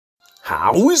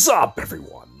How's up,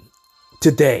 everyone?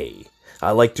 Today,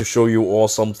 I'd like to show you all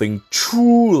something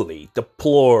truly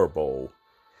deplorable.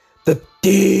 The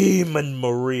Demon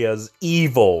Maria's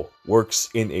evil works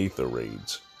in Aether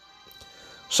raids.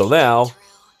 So now,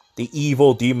 the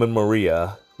evil Demon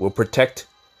Maria will protect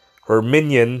her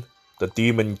minion, the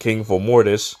Demon King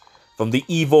Mortis, from the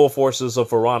evil forces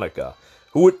of Veronica,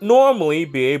 who would normally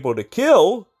be able to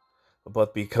kill,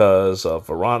 but because of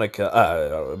Veronica,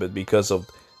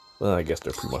 well, I guess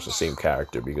they're pretty much the same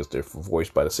character because they're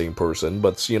voiced by the same person,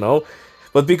 but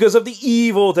but because of the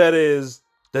evil that is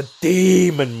the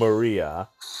Demon Maria,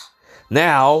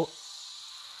 now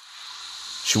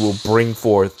she will bring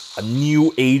forth a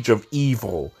new age of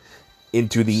evil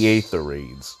into the Aether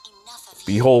raids.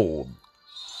 Behold.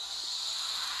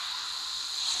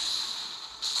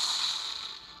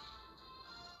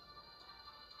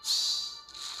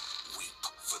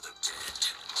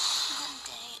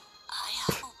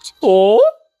 Oh,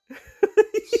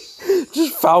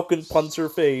 just Falcon punts her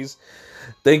face,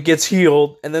 then gets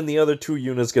healed, and then the other two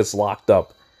units gets locked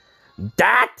up.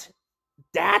 That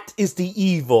is the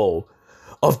evil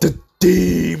of the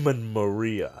Demon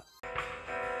Maria.